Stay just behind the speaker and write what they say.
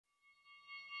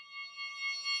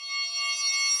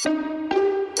Welcome,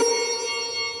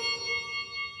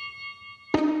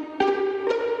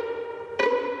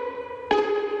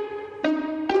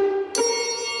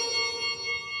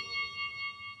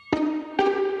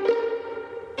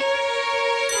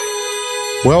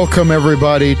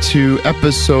 everybody, to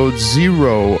episode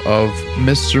 0 of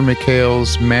Mr.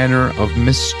 Mikhail's Manor of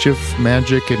Mischief,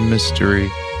 Magic, and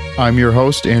Mystery. I'm your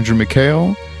host, Andrew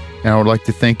Mikhail, and I would like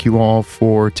to thank you all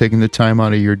for taking the time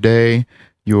out of your day,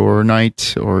 your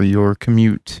night, or your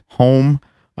commute home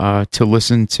to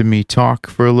listen to me talk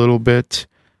for a little bit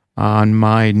on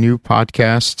my new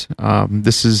podcast.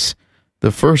 This is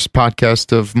the first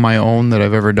podcast of my own that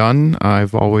I've ever done.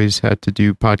 I've always had to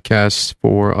do podcasts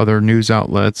for other news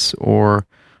outlets or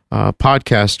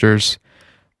podcasters,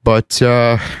 but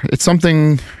it's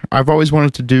something I've always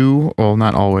wanted to do. Well,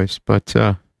 not always, but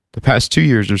the past 2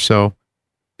 years or so,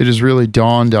 it has really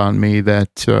dawned on me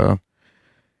that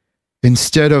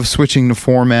instead of switching to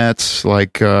formats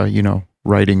like,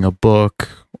 writing a book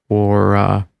or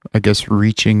I guess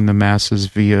reaching the masses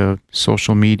via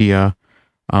social media,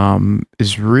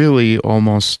 is really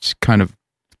almost kind of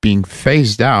being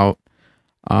phased out,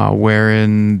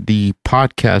 wherein the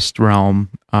podcast realm,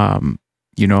 a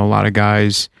lot of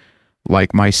guys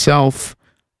like myself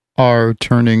are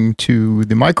turning to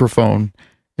the microphone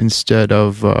instead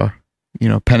of,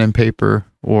 pen and paper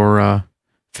or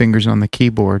fingers on the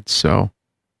keyboard. So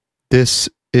this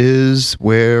is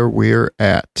where we're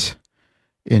at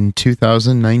in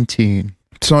 2019.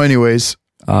 So anyways,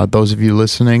 those of you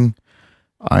listening,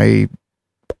 I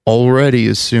already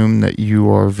assume that you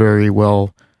are very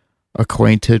well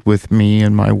acquainted with me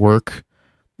and my work,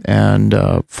 and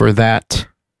for that,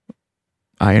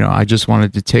 I just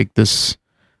wanted to take this,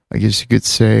 I guess you could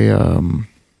say,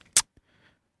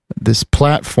 this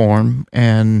platform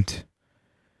and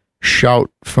shout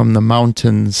from the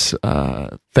mountains,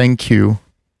 thank you,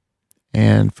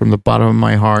 and from the bottom of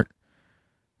my heart,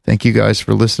 thank you guys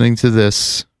for listening to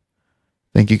this.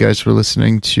 Thank you guys for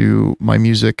listening to my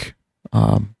music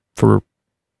for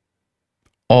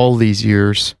all these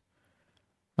years.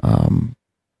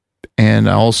 And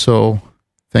also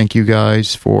thank you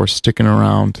guys for sticking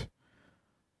around.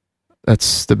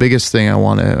 That's the biggest thing I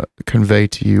want to convey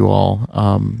to you all,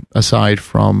 aside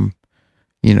from,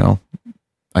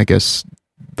 I guess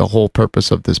the whole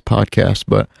purpose of this podcast.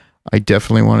 But I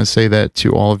definitely want to say that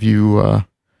to all of you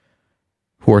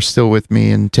who are still with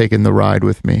me and taking the ride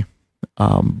with me.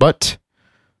 But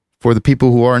for the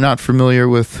people who are not familiar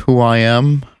with who I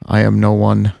am no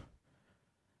one,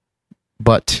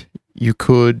 but you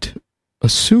could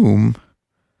assume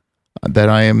that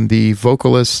I am the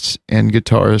vocalist and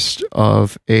guitarist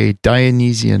of a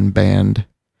Dionysian band.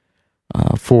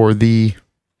 For the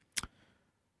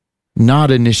not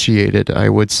initiated, I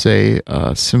would say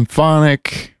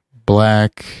symphonic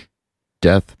black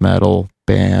death metal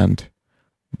band.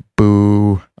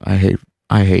 Boo.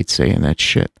 I hate saying that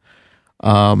shit.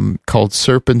 Called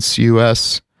Serpents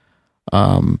US.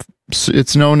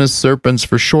 It's known as Serpents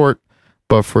for short,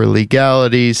 but for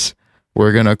legalities,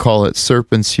 we're going to call it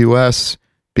Serpents US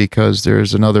because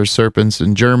there's another Serpents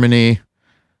in Germany,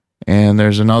 and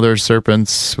there's another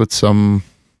Serpents with some,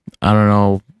 I don't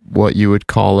know what you would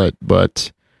call it,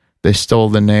 but they stole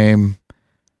the name,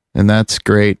 and that's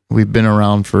great. We've been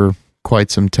around for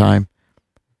quite some time,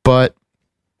 but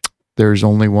there's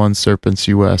only one Serpents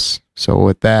US. So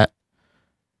with that,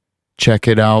 check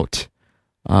it out.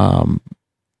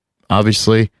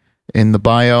 Obviously, in the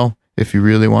bio, if you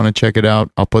really want to check it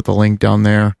out, I'll put the link down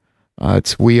there.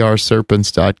 It's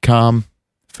weareserpents.com,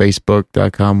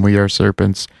 facebook.com,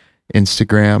 weareserpents,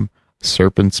 Instagram,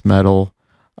 Serpents Metal,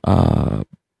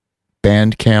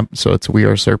 Bandcamp. So it's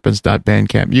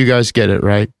weareserpents.bandcamp. You guys get it,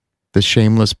 right? The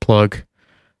shameless plug.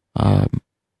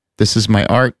 This is my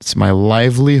art. It's my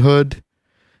livelihood.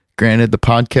 Granted, the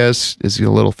podcast is a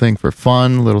little thing for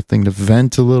fun, a little thing to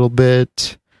vent a little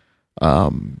bit,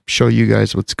 show you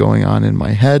guys what's going on in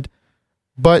my head.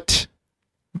 But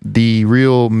the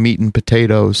real meat and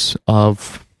potatoes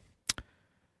of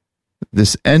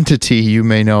this entity you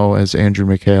may know as Andrew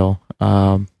Mikhail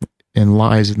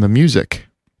lies in the music,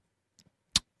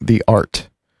 the art.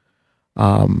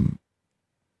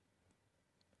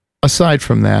 Aside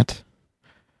from that,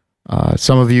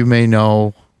 some of you may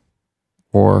know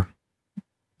or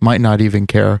might not even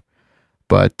care,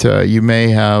 but you may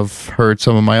have heard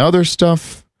some of my other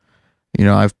stuff.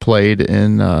 I've played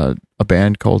in a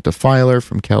band called Defiler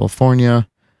from California,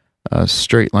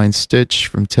 Straight Line Stitch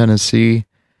from Tennessee,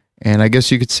 and I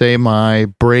guess you could say my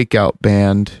breakout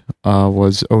band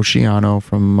was Oceano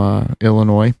from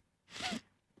Illinois.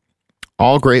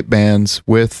 All great bands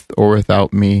with or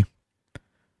without me.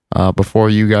 before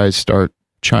you guys start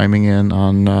chiming in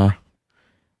on,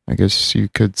 I guess you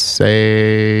could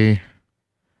say,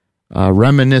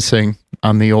 reminiscing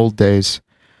on the old days.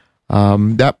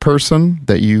 That person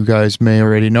that you guys may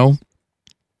already know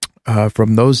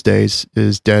from those days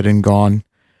is dead and gone.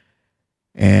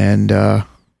 And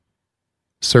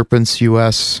Serpents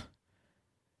US,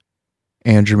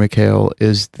 Andrew Mikhail,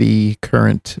 is the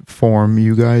current form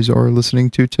you guys are listening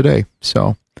to today.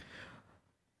 So,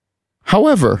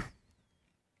 however,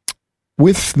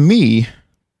 with me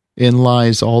in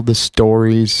lies all the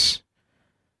stories,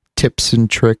 tips and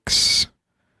tricks,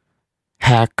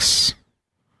 hacks,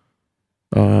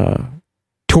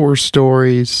 tour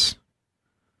stories,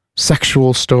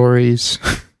 sexual stories,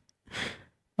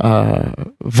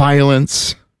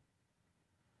 violence,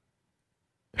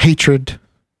 hatred,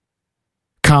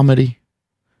 comedy.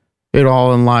 It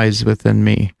all lies within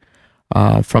me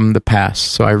from the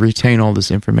past. So I retain all this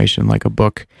information like a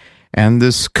book. And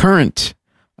this current,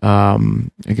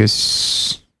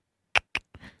 this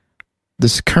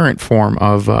current form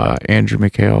of Andrew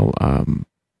Mikhail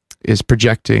is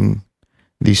projecting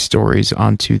these stories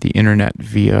onto the internet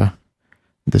via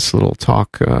this little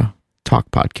talk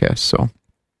podcast. So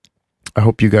I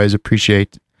hope you guys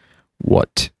appreciate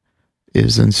what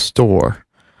is in store.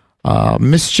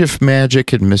 Mischief,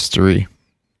 magic, and mystery.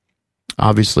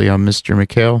 Obviously, I'm Mr.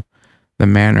 Mikhail. The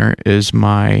Manor is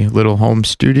my little home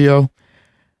studio.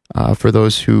 For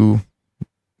those who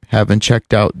haven't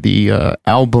checked out the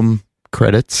album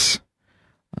credits,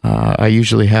 I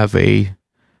usually have a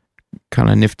kind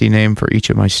of nifty name for each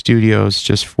of my studios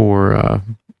just for, I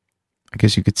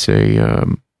guess you could say,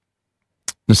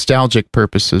 nostalgic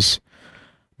purposes.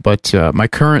 But my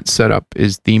current setup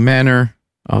is the Manor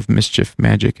of Mischief,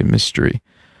 Magic, and Mystery.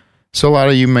 So a lot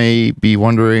of you may be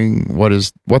wondering, what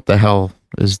the hell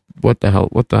does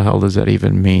that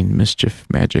even mean? Mischief,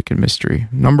 magic, and mystery.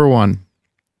 Number one,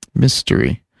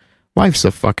 mystery. Life's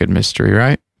a fucking mystery,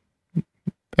 right?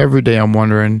 Every day I'm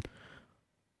wondering,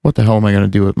 what the hell am I going to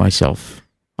do with myself?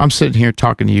 I'm sitting here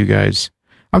talking to you guys.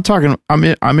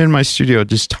 I'm in my studio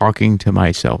just talking to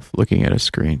myself, looking at a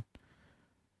screen.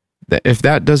 If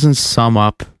that doesn't sum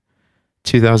up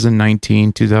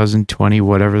 2019, 2020,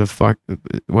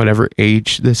 whatever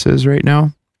age this is right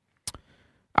now,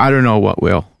 I don't know what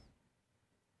will.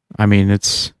 I mean,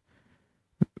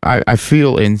 I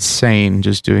feel insane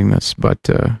just doing this, but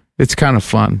it's kind of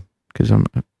fun because I'm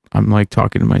like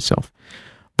talking to myself.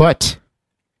 But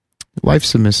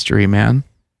life's a mystery, man.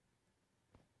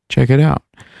 Check it out.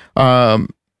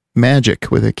 Magic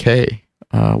with a K.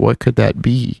 What could that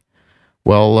be?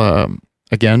 Well,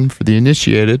 again, for the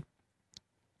initiated,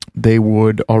 they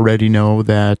would already know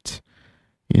that,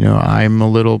 I'm a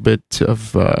little bit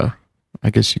of, I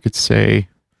guess you could say,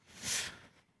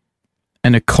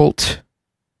 an occult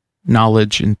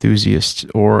knowledge enthusiast,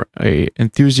 or a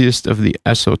enthusiast of the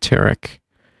esoteric.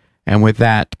 And with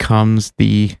that comes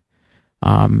the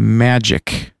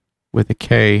magic with a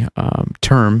K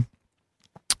term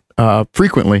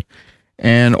frequently.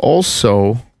 And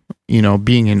also,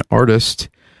 being an artist,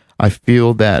 I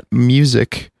feel that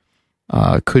music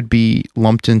could be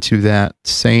lumped into that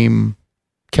same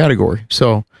category.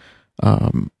 So,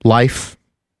 life,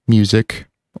 music,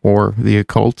 or the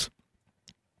occult.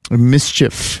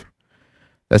 Mischief.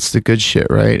 That's the good shit,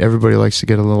 right? Everybody likes to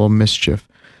get a little mischief.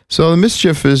 So the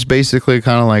mischief is basically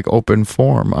kind of like open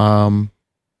form.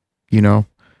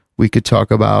 We could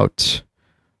talk about,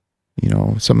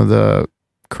 some of the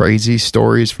crazy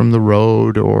stories from the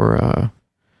road, or,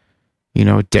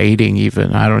 dating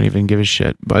even. I don't even give a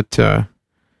shit. But,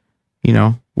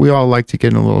 we all like to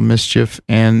get in a little mischief.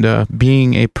 And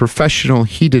being a professional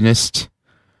hedonist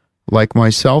like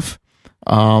myself,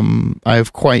 I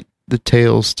have quite the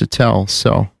tales to tell.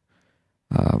 So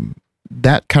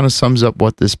that kind of sums up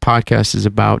what this podcast is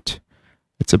about.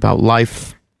 It's about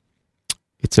life.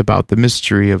 It's about the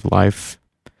mystery of life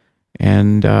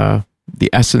and the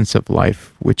essence of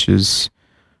life, which is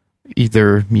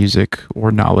either music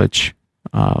or knowledge,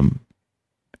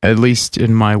 at least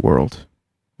in my world.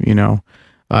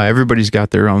 Everybody's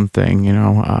got their own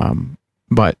thing,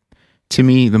 but to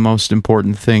me, the most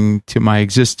important thing to my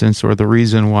existence, or the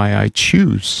reason why I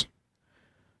choose.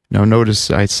 Now, notice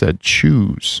I said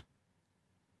choose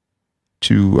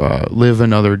to live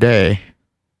another day,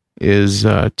 is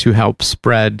to help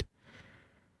spread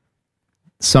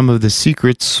some of the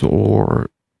secrets, or,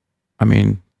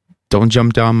 don't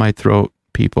jump down my throat,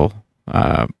 people.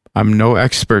 I'm no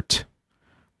expert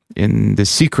in the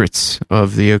secrets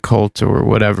of the occult or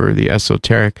whatever, the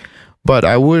esoteric. But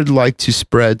I would like to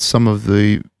spread some of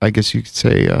the, I guess you could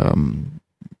say,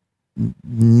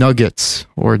 nuggets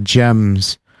or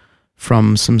gems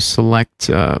from some select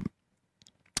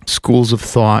schools of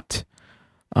thought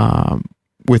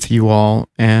with you all,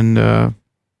 and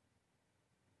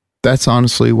that's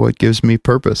honestly what gives me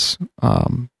purpose.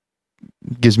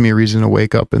 Gives me a reason to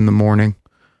wake up in the morning.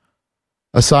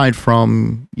 Aside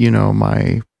from,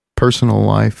 my personal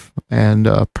life and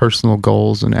personal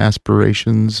goals and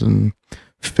aspirations and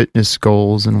fitness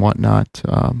goals and whatnot,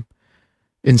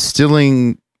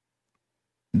 instilling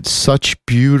such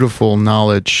beautiful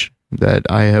knowledge that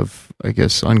I have, I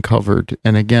guess, uncovered.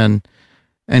 And again,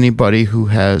 anybody who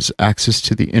has access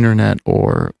to the internet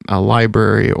or a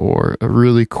library or a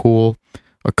really cool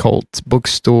occult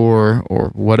bookstore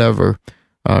or whatever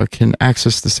can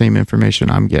access the same information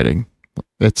I'm getting.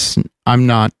 I'm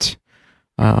not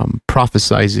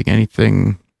prophesizing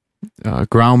anything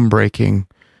groundbreaking.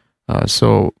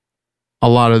 So a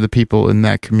lot of the people in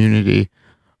that community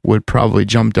would probably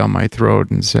jump down my throat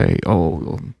and say,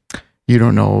 "Oh, you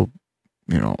don't know,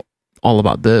 all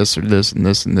about this or this and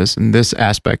this and this and this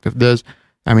aspect of this."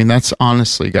 I mean, that's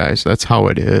honestly, guys, that's how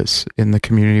it is in the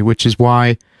community, which is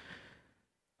why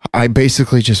I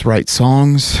basically just write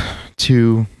songs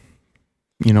to,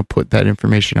 put that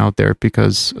information out there,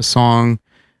 because a song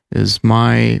is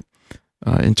my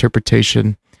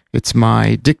interpretation, it's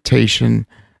my dictation,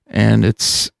 and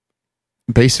it's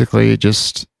basically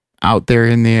just out there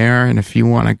in the air. And if you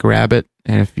want to grab it,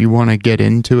 and if you want to get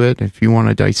into it, if you want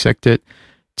to dissect it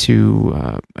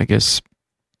to,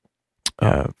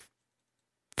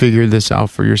 figure this out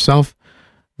for yourself,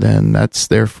 then that's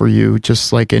there for you.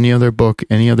 Just like any other book,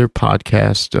 any other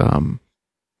podcast.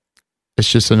 It's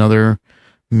just another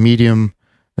medium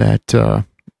that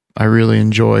I really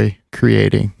enjoy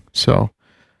creating. So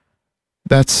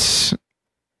that's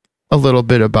a little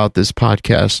bit about this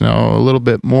podcast. Now, a little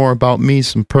bit more about me,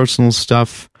 some personal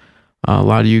stuff. A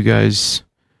lot of you guys,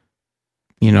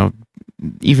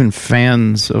 even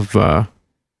fans of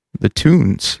the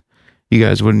tunes, you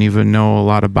guys wouldn't even know a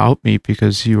lot about me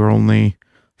because you are only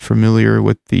familiar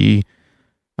with the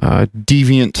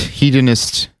deviant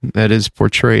hedonist that is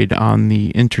portrayed on the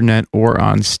internet or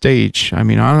on stage. I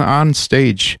mean, on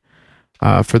stage,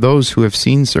 for those who have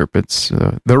seen Serpents,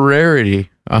 the rarity,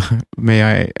 may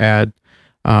I add,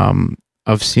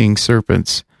 of seeing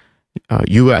Serpents,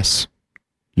 U.S.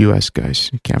 guys,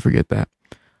 you can't forget that.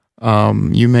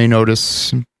 You may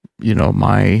notice,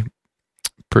 my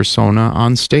persona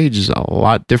on stage is a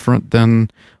lot different than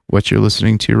what you're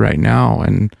listening to right now.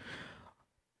 And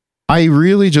I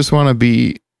really just want to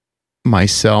be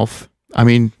myself. I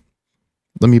mean,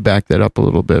 let me back that up a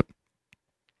little bit.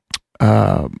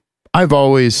 I've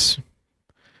always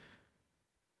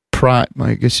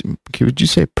would you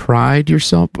say pride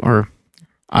yourself? Or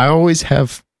I always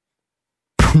have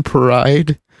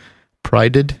prided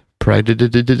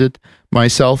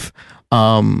myself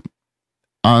on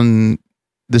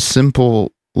the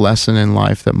simple lesson in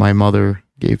life that my mother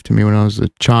gave to me when I was a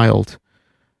child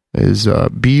is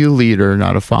be a leader,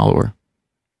 not a follower.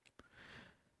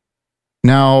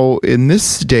 Now, in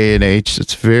this day and age,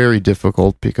 it's very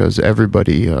difficult because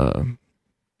everybody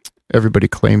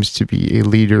claims to be a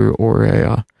leader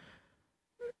or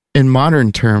in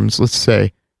modern terms, let's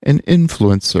say, an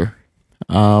influencer.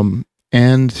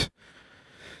 And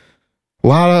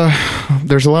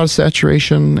there's a lot of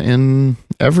saturation in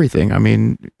everything. I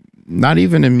mean, not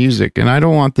even in music. And I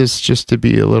don't want this just to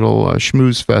be a little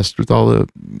schmooze fest with all the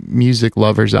music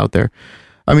lovers out there.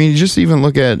 I mean, just even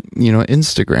look at,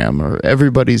 Instagram, or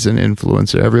everybody's an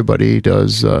influencer. Everybody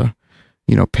does,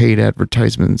 paid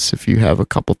advertisements if you have a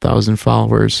couple thousand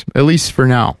followers, at least for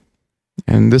now.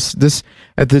 And this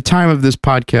at the time of this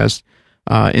podcast,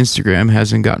 Instagram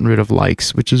hasn't gotten rid of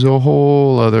likes, which is a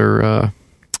whole other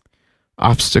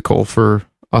obstacle for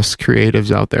us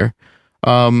creatives out there.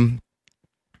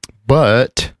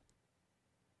 But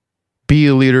be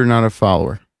a leader, not a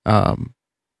follower.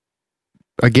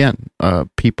 Again,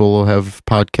 people have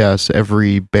podcasts.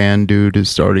 Every band dude is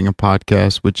starting a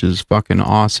podcast, which is fucking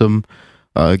awesome.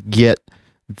 Get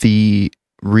the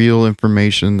real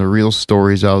information, the real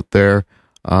stories out there,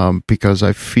 because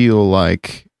I feel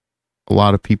like a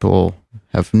lot of people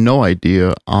have no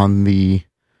idea on the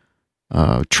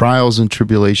trials and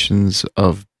tribulations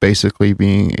of basically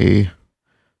being a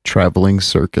traveling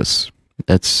circus.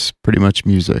 That's pretty much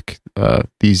music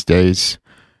these days,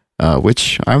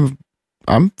 which I'm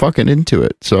fucking into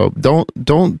it. So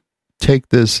don't take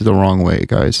this the wrong way,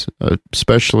 guys.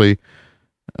 Especially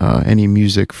any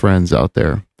music friends out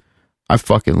there. I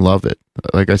fucking love it.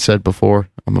 Like I said before,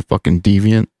 I'm a fucking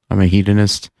deviant. I'm a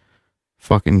hedonist.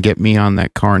 Fucking get me on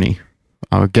that carny.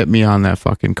 Get me on that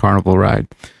fucking carnival ride.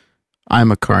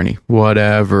 I'm a carny.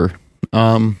 Whatever.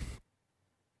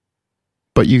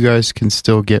 but you guys can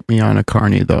still get me on a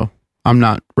carny, though. I'm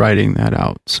not writing that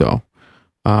out. So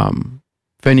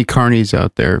if any carnies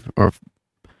out there, or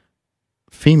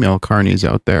female carnies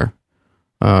out there,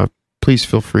 please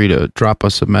feel free to drop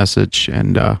us a message,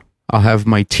 and I'll have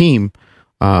my team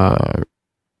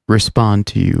respond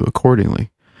to you accordingly.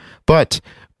 But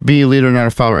be a leader, not a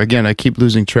follower. Again, I keep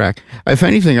losing track. If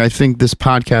anything, I think this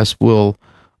podcast will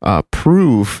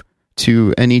prove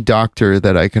to any doctor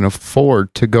that I can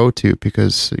afford to go to,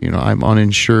 because I'm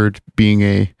uninsured being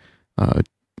a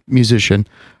musician.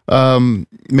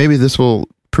 Maybe this will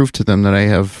prove to them that I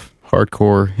have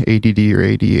hardcore ADD or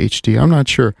ADHD. I'm not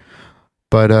sure.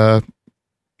 But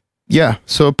yeah,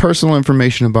 so personal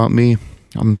information about me.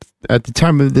 At the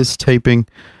time of this taping,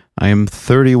 I am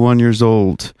 31 years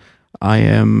old. I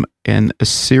am an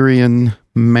Assyrian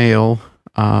male.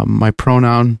 My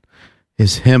pronoun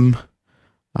is him.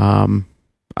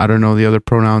 I don't know the other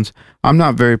pronouns. I'm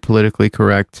not very politically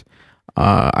correct.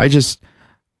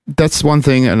 That's one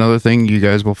thing. Another thing you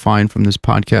guys will find from this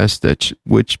podcast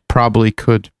which probably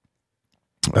could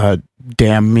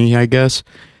damn me, I guess,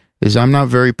 is I'm not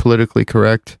very politically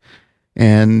correct.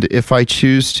 And if I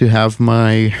choose to have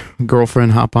my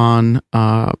girlfriend hop on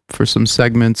for some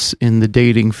segments in the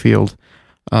dating field,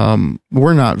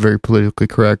 we're not very politically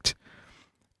correct.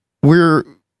 We're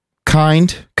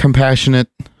kind, compassionate,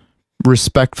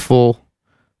 respectful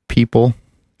people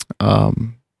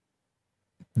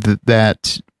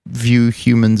that view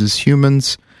humans as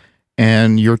humans,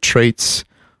 and your traits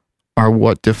are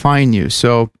what define you.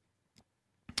 So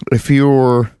if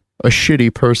you're a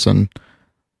shitty person,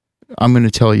 I'm going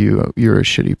to tell you you're a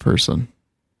shitty person.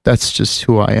 That's just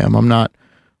who I am. I'm not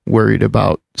worried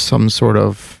about some sort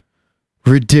of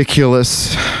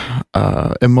ridiculous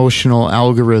emotional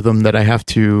algorithm that I have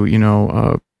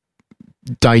to,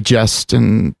 digest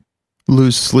and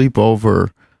lose sleep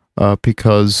over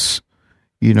because,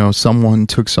 someone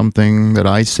took something that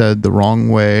I said the wrong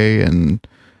way and,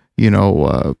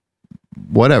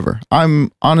 whatever.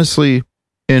 I'm honestly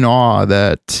in awe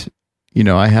that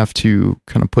I have to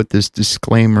kind of put this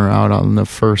disclaimer out on the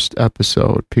first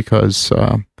episode, because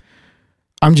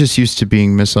I'm just used to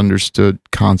being misunderstood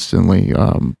constantly.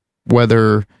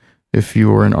 Whether if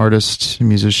you're an artist,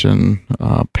 musician,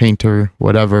 painter,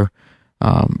 whatever,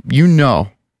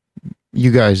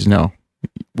 you guys know,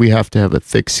 we have to have a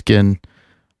thick skin.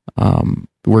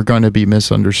 We're going to be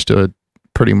misunderstood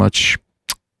pretty much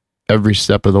every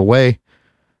step of the way.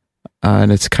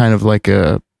 And it's kind of like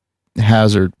a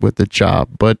hazard with the job,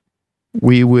 but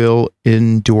we will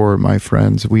endure, my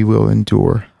friends. We will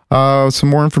endure. Some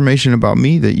more information about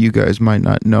me that you guys might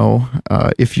not know.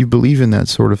 If you believe in that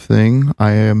sort of thing,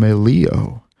 I am a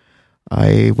Leo.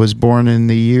 I was born in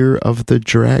the year of the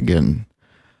dragon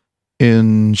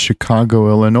in Chicago,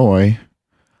 Illinois.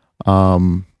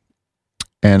 And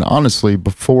honestly,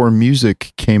 before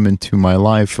music came into my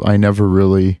life, I never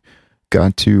really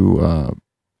got to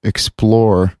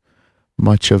explore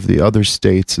much of the other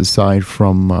states aside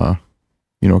from, a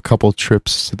couple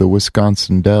trips to the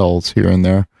Wisconsin Dells here and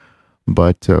there,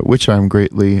 but which I'm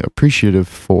greatly appreciative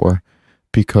for,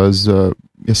 because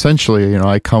essentially,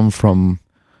 I come from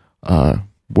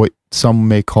what some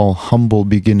may call humble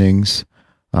beginnings,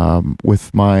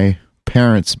 with my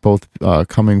parents both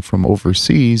coming from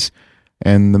overseas,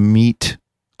 and the meat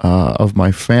of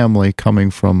my family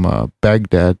coming from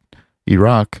Baghdad,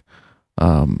 Iraq.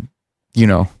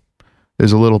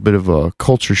 There's a little bit of a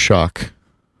culture shock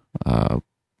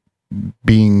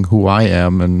being who I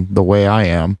am and the way I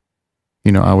am.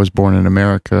 I was born in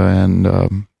America,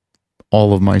 and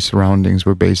all of my surroundings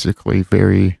were basically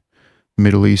very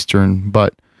Middle Eastern,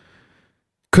 but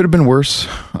could have been worse.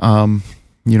 I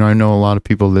know a lot of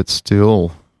people that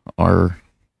still are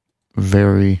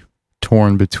very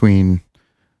torn between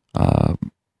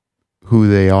who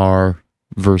they are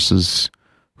versus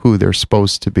who they're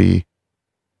supposed to be.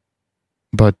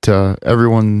 But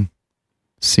everyone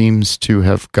seems to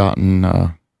have gotten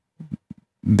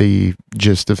the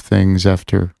gist of things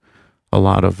after a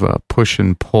lot of push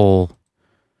and pull,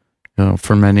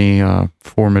 for many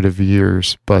formative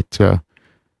years. But,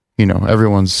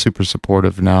 everyone's super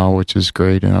supportive now, which is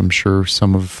great. And I'm sure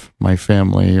some of my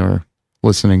family are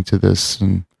listening to this.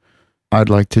 And I'd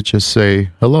like to just say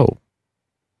hello.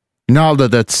 Now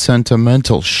that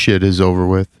sentimental shit is over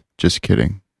with. Just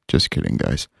kidding. Just kidding,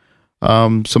 guys.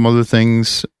 Some other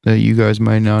things that you guys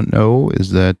might not know is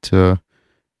that,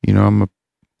 I'm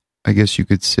I guess you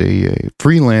could say a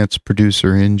freelance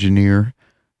producer, engineer,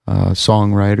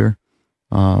 songwriter.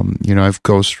 I've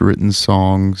ghostwritten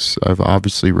songs. I've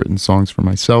obviously written songs for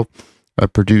myself. I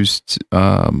produced,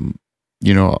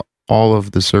 all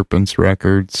of the Serpents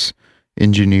records,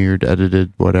 engineered,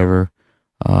 edited, whatever,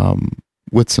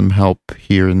 with some help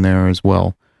here and there as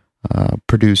well.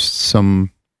 Produced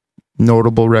some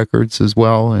notable records as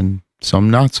well, and some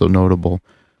not so notable.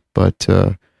 But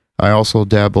I also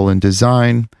dabble in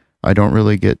design. I don't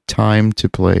really get time to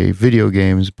play video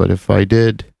games, but if I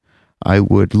did, I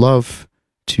would love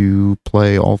to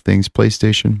play all things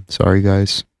PlayStation. Sorry,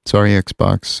 guys. Sorry,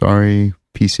 Xbox. Sorry,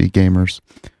 PC gamers.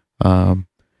 I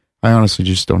honestly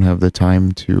just don't have the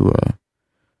time to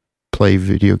play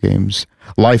video games.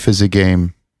 Life is a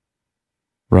game,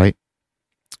 right?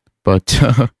 But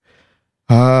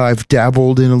I've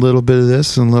dabbled in a little bit of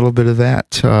this and a little bit of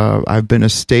that. I've been a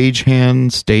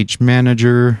stagehand, stage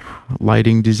manager,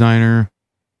 lighting designer,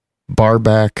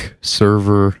 barback,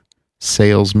 server,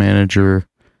 sales manager,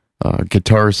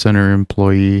 Guitar Center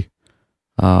employee,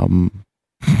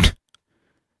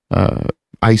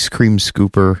 ice cream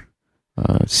scooper,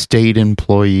 state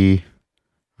employee.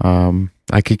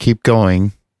 I could keep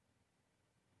going.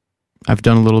 I've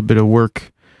done a little bit of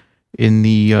work in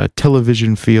the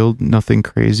television field, nothing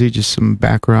crazy, just some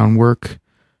background work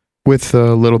with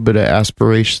a little bit of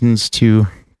aspirations to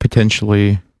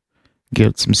potentially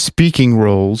get some speaking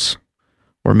roles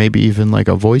or maybe even like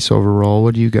a voiceover role.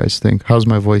 What do you guys think? How's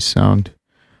my voice sound?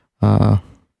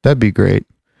 That'd be great.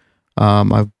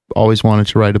 I've always wanted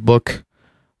to write a book.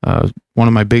 One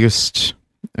of my biggest,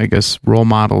 I guess, role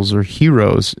models or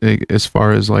heroes as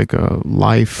far as like a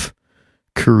life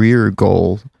career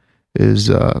goal is,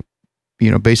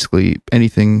 basically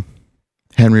anything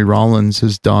Henry Rollins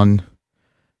has done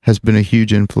has been a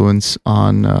huge influence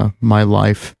on my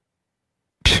life.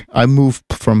 I move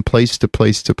from place to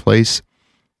place to place,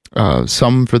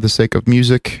 some for the sake of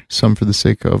music, some for the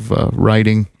sake of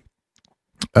writing,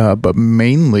 but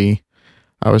mainly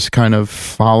I was kind of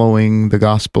following the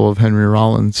gospel of Henry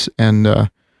Rollins and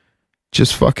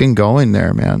just fucking going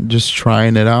there, man. Just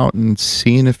trying it out and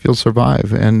seeing if you'll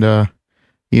survive. And,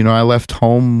 I left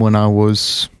home when I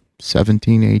was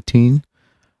 17, 18,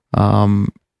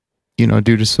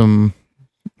 due to some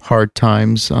hard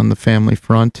times on the family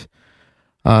front.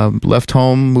 Left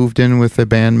home, moved in with a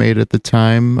bandmate at the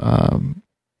time,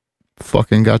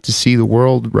 fucking got to see the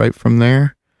world right from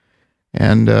there.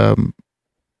 And, I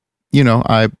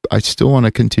still want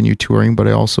to continue touring, but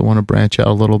I also want to branch out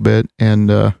a little bit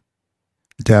and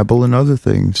dabble in other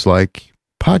things like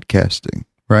podcasting,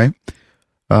 right?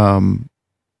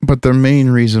 But the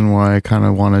main reason why I kind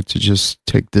of wanted to just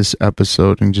take this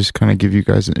episode and just kind of give you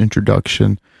guys an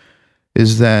introduction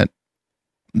is that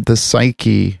the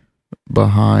psyche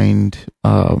behind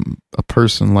a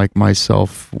person like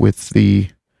myself with the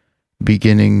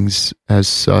beginnings as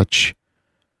such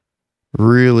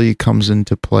really comes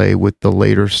into play with the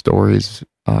later stories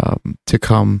to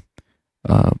come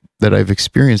that I've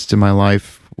experienced in my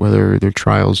life, whether they're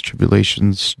trials,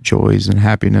 tribulations, joys and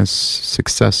happiness,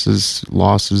 successes,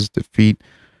 losses, defeat,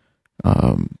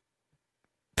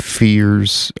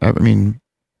 fears. I mean,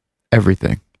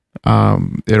 everything.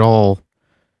 It all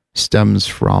stems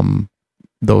from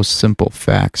those simple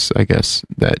facts, I guess,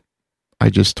 that I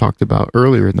just talked about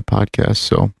earlier in the podcast.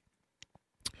 So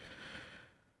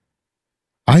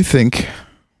I think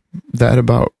that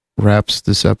about wraps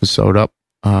this episode up.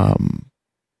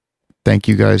 Thank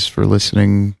you guys for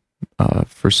listening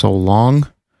for so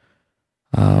long.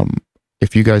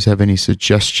 If you guys have any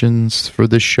suggestions for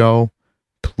this show,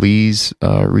 please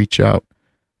reach out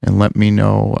and let me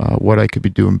know what I could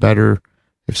be doing better.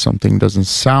 If something doesn't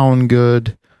sound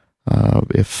good,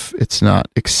 if it's not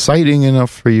exciting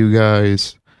enough for you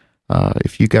guys,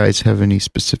 if you guys have any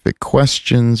specific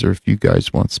questions, or if you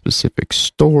guys want specific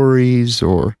stories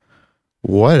or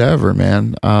whatever,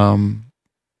 man. I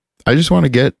just want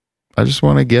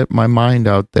to get my mind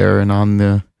out there and on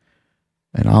the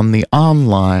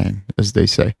online, as they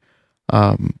say,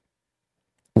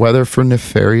 whether for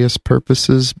nefarious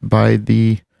purposes by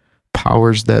the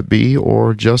powers that be,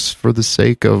 or just for the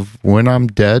sake of when I'm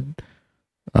dead,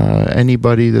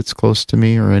 anybody that's close to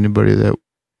me or anybody that,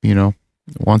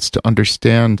 wants to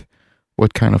understand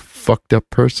what kind of fucked up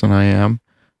person I am,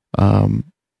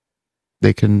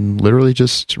 they can literally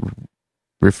just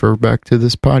refer back to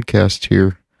this podcast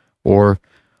here, or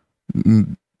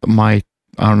my,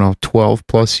 12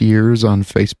 plus years on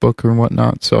Facebook or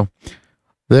whatnot. So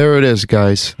there it is,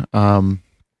 guys.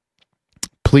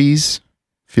 Please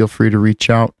feel free to reach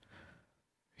out.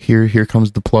 Here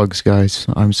comes the plugs, guys.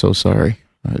 I'm so sorry.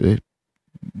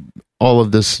 All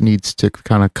of this needs to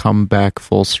kind of come back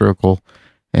full circle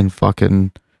and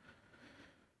fucking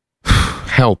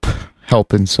help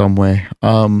in some way.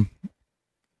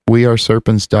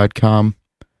 weareserpents.com,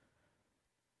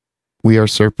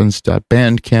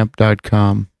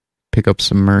 weareserpents.bandcamp.com, pick up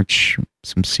some merch,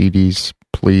 some CDs,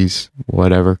 please,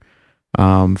 whatever.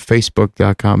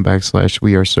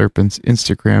 Facebook.com/weareserpents,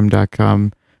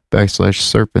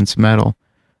 Instagram.com/serpentsmetal.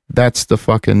 That's the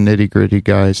fucking nitty gritty,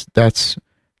 guys. That's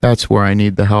where I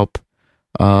need the help.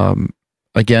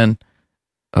 Again,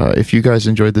 if you guys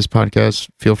enjoyed this podcast,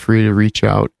 feel free to reach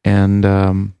out and,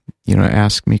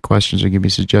 ask me questions or give me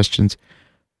suggestions.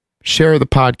 Share the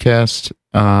podcast.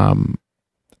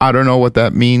 I don't know what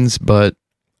that means, but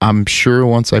I'm sure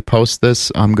once I post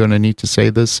this, I'm going to need to say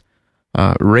this.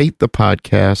 Rate the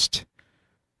podcast.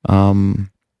 And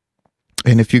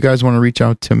if you guys want to reach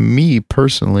out to me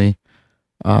personally,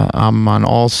 I'm on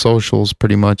all socials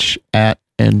pretty much at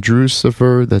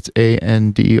Andrucifer. That's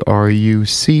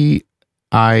ANDRUCIVER.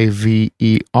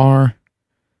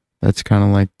 That's kind of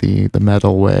like the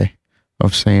metal way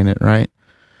of saying it, right?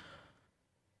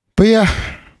 But yeah,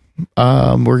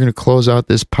 we're going to close out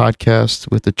this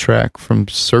podcast with a track from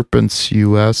Serpents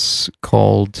US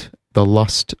called The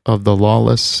Lust of the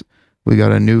Lawless. We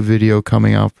got a new video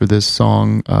coming out for this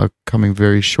song, coming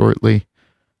very shortly.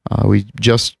 We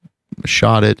just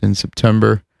shot it in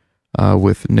September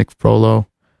with Nick Frollo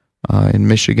in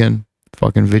Michigan.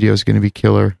 Fucking video is going to be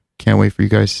killer. Can't wait for you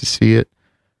guys to see it.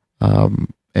 And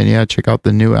yeah, check out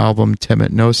the new album,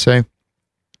 Temet Nose.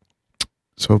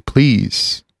 So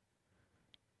please,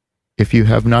 if you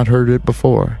have not heard it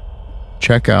before,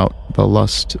 check out The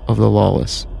Lust of the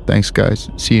Lawless. Thanks, guys.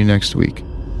 See you next week.